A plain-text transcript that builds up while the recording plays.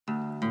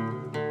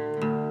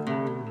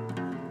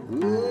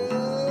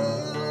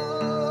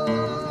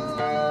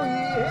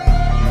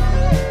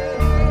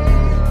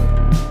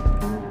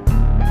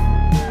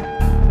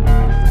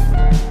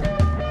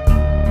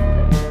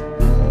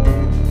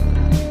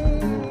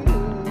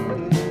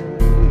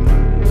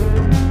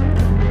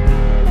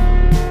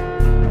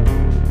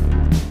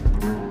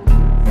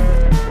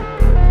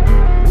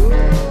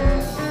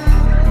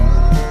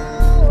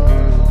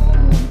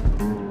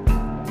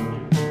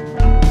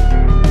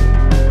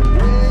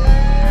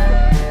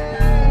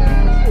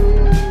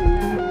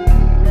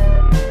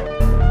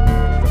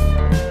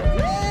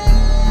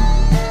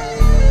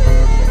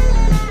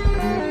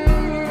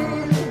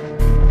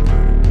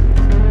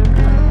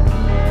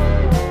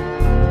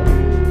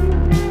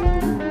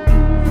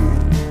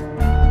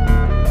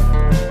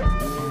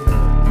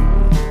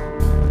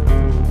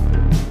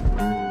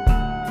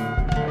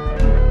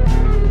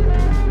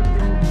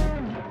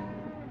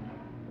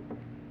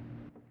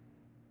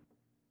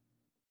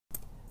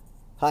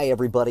Hi,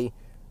 everybody.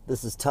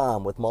 This is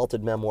Tom with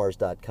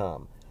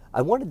maltedmemoirs.com.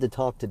 I wanted to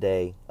talk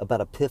today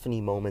about epiphany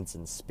moments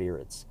and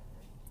spirits.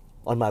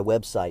 On my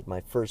website,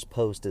 my first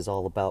post is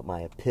all about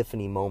my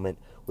epiphany moment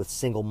with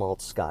single malt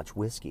Scotch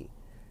whiskey.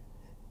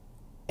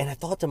 And I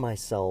thought to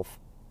myself,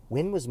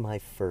 when was my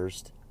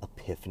first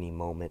epiphany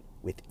moment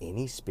with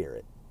any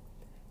spirit?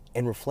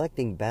 And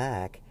reflecting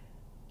back,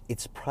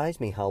 it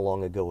surprised me how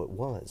long ago it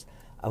was.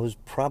 I was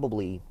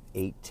probably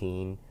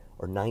 18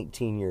 or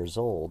 19 years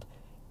old,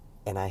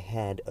 and I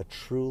had a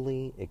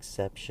truly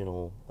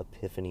exceptional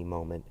epiphany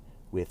moment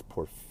with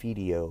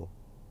Porfidio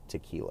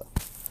tequila.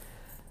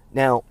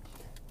 Now,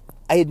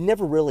 I had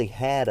never really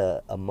had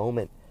a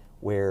moment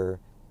where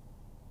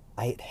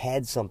I had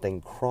had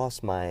something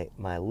cross my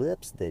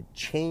lips that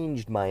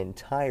changed my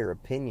entire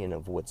opinion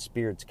of what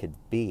spirits could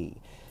be.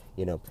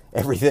 You know,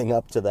 everything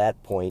up to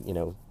that point,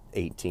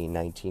 18,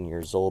 19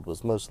 years old,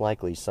 was most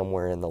likely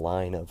somewhere in the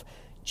line of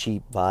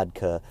cheap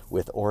vodka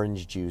with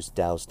orange juice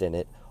doused in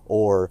it,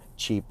 or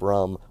cheap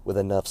rum with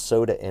enough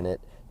soda in it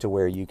to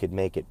where you could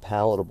make it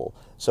palatable.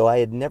 So I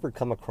had never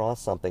come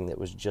across something that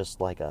was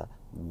just like a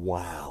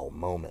wow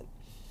moment.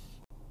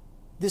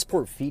 This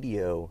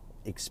Porfidio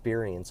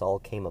experience all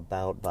came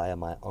about via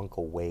my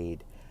Uncle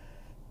Wade.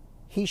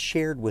 He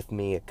shared with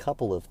me a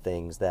couple of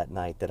things that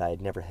night that I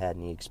had never had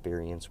any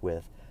experience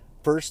with.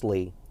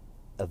 Firstly,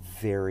 a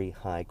very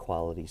high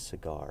quality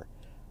cigar.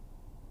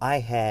 I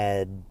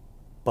had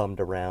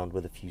bummed around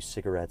with a few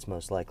cigarettes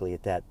most likely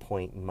at that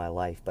point in my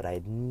life, but I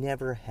had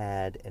never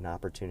had an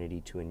opportunity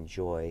to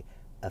enjoy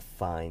a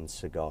fine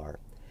cigar.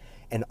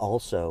 And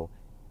also,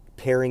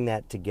 pairing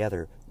that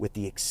together with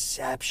the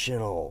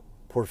exceptional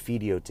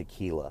Porfidio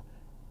tequila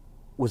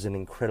was an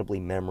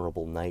incredibly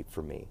memorable night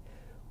for me.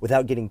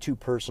 Without getting too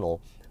personal,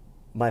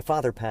 my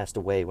father passed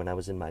away when I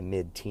was in my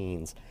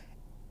mid-teens,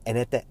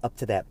 and up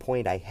to that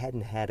point, I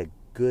hadn't had a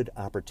good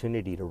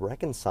opportunity to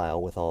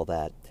reconcile with all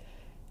that.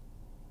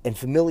 And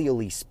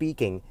familially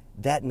speaking,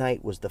 that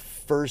night was the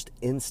first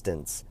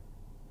instance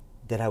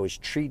that I was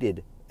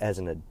treated as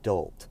an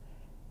adult.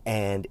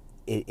 And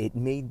it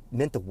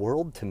meant the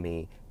world to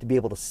me to be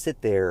able to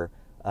sit there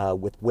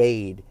with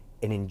Wade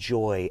and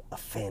enjoy a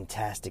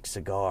fantastic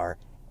cigar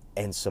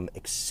and some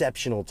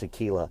exceptional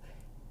tequila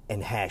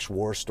and hash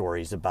war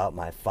stories about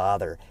my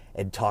father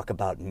and talk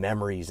about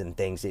memories and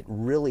things. It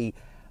really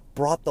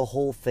brought the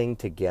whole thing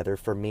together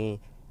for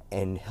me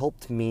and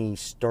helped me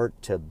start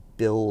to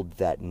build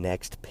that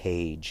next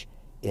page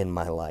in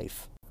my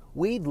life.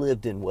 Wade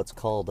lived in what's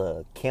called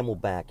a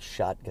Camelback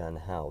shotgun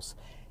house.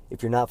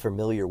 If you're not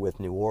familiar with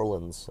New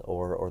Orleans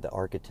or the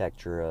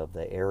architecture of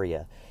the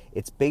area,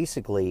 it's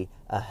basically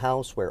a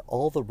house where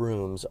all the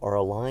rooms are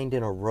aligned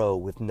in a row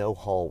with no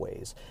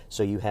hallways.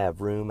 So you have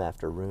room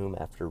after room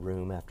after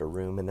room after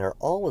room, and they're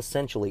all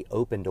essentially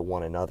open to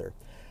one another.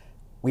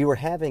 We were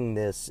having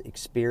this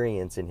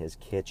experience in his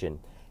kitchen,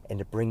 and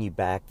to bring you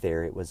back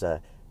there, it was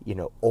a,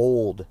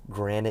 old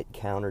granite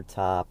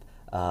countertop,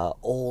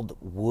 old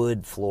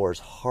wood floors,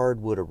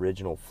 hardwood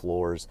original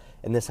floors,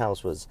 and this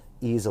house was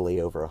easily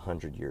over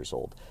 100 years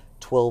old,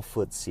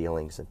 12-foot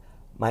ceilings. And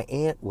my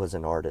aunt was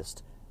an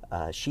artist.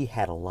 She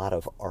had a lot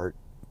of art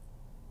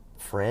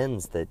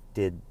friends that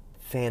did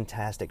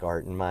fantastic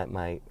art,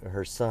 and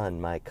her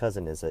son, my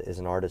cousin, is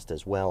an artist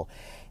as well.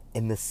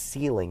 And the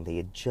ceiling, they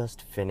had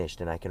just finished,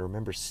 and I can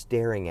remember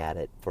staring at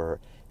it for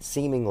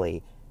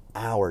seemingly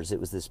hours. It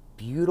was this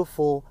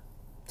beautiful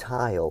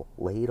tile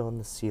laid on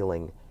the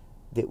ceiling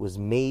that was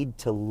made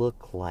to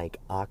look like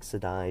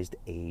oxidized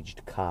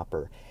aged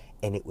copper,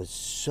 and it was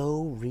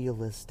so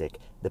realistic,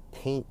 the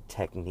paint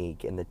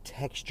technique and the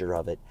texture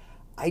of it.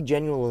 I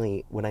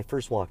genuinely, when I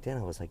first walked in,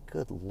 I was like,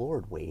 good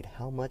Lord, Wade,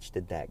 how much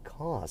did that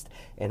cost?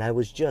 And I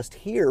was just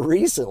here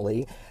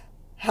recently.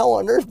 How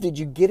on earth did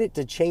you get it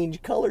to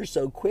change color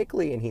so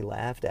quickly? And he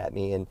laughed at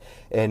me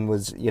and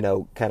was,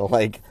 kind of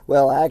like,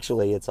 well,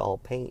 actually, it's all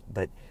paint.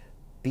 But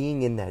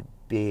being in that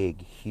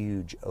big,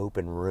 huge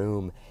open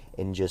room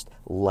and just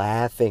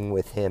laughing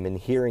with him and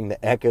hearing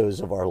the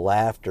echoes of our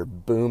laughter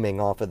booming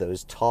off of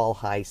those tall,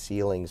 high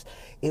ceilings,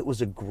 it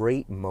was a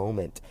great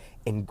moment.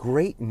 And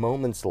great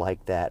moments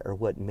like that are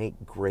what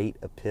make great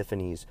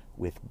epiphanies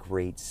with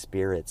great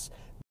spirits.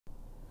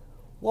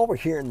 While we're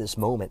here in this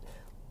moment,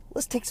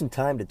 let's take some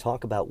time to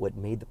talk about what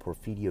made the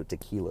Porfidio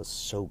tequila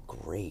so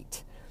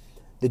great.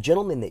 The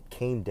gentleman that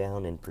came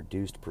down and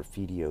produced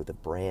Porfidio, the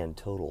brand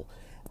total,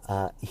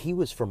 he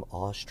was from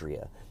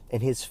Austria,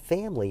 and his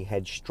family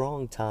had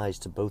strong ties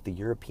to both the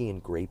European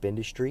grape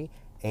industry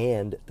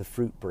and the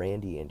fruit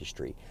brandy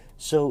industry.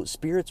 So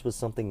spirits was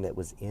something that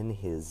was in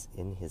his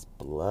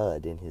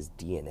blood, in his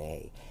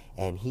DNA.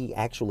 And he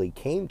actually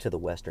came to the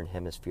Western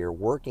Hemisphere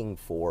working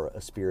for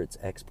a spirits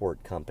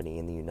export company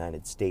in the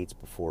United States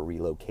before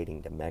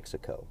relocating to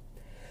Mexico.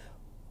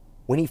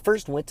 When he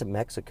first went to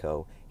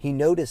Mexico, he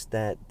noticed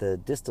that the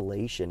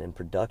distillation and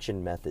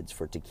production methods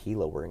for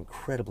tequila were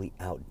incredibly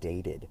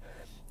outdated.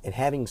 And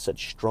having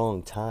such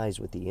strong ties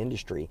with the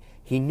industry,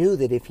 he knew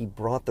that if he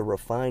brought the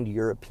refined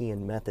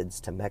European methods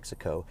to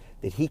Mexico,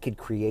 that he could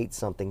create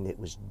something that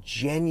was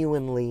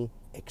genuinely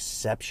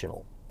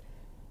exceptional.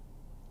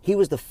 He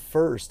was the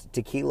first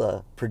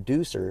tequila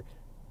producer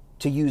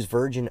to use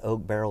virgin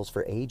oak barrels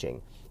for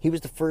aging. He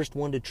was the first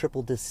one to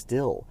triple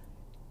distill,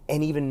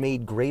 and even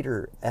made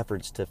greater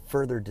efforts to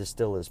further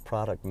distill his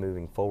product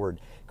moving forward,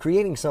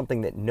 creating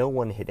something that no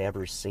one had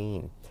ever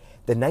seen.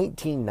 The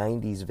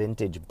 1990s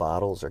vintage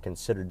bottles are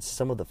considered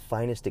some of the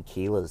finest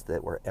tequilas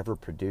that were ever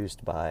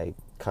produced by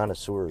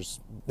connoisseurs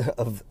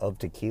of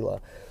tequila.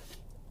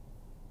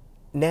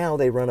 Now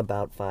they run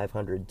about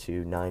 $500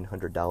 to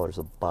 $900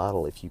 a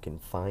bottle if you can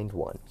find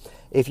one.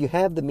 If you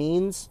have the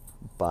means,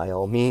 by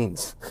all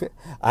means.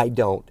 I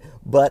don't,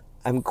 but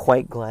I'm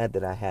quite glad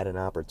that I had an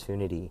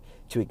opportunity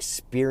to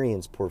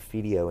experience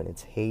Porfidio in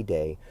its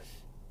heyday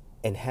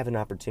and have an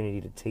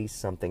opportunity to taste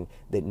something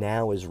that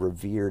now is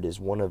revered as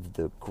one of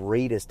the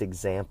greatest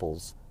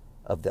examples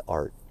of the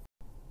art.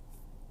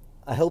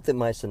 I hope that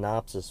my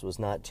synopsis was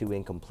not too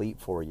incomplete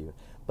for you,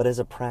 but as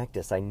a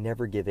practice, I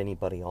never give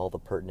anybody all the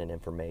pertinent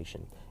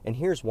information. And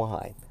here's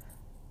why.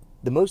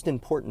 The most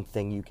important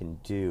thing you can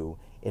do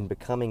in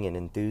becoming an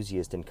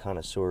enthusiast and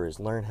connoisseur is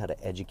learn how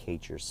to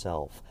educate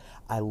yourself.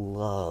 I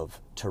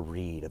love to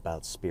read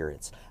about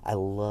spirits. I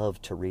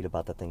love to read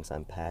about the things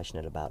I'm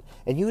passionate about.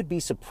 And you would be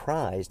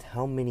surprised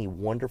how many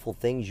wonderful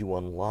things you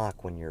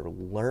unlock when you're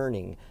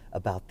learning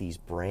about these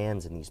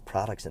brands and these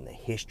products and the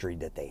history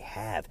that they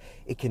have.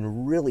 It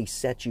can really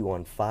set you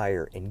on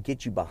fire and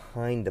get you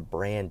behind the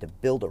brand to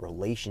build a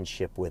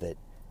relationship with it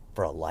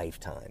for a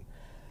lifetime.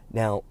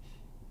 Now,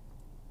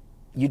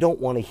 you don't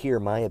want to hear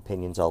my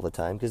opinions all the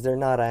time because they're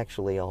not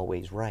actually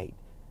always right.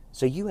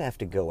 So you have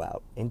to go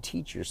out and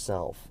teach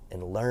yourself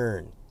and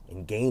learn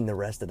and gain the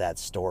rest of that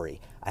story.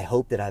 I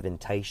hope that I've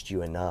enticed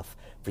you enough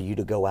for you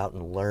to go out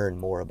and learn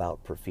more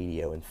about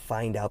Porfidio and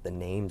find out the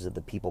names of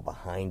the people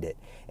behind it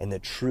and the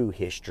true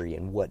history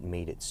and what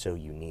made it so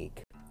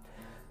unique.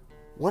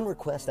 One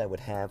request I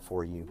would have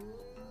for you: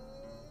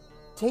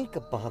 take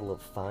a bottle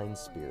of fine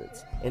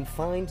spirits and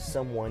find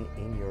someone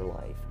in your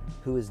life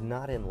who is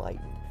not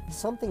enlightened,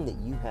 something that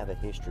you have a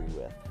history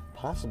with,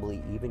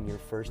 possibly even your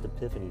first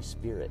epiphany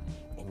spirit,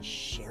 and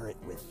share it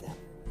with them.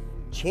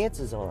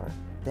 Chances are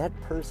that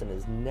person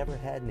has never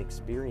had an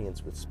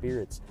experience with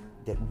spirits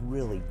that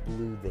really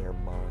blew their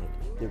mind,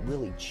 that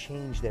really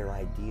changed their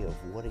idea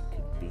of what it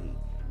could be.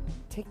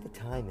 Take the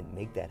time and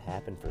make that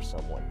happen for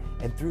someone,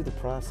 and through the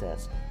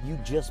process, you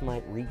just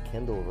might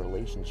rekindle a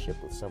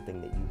relationship with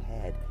something that you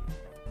had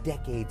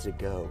decades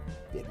ago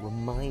that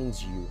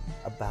reminds you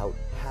about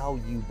how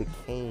you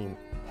became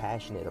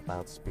passionate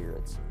about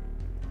spirits.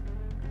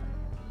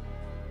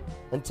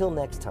 Until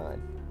next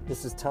time,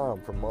 this is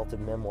Tom from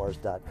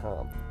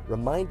MaltedMemoirs.com,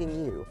 reminding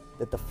you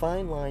that the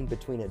fine line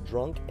between a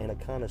drunk and a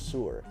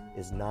connoisseur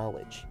is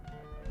knowledge.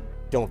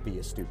 Don't be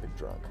a stupid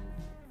drunk.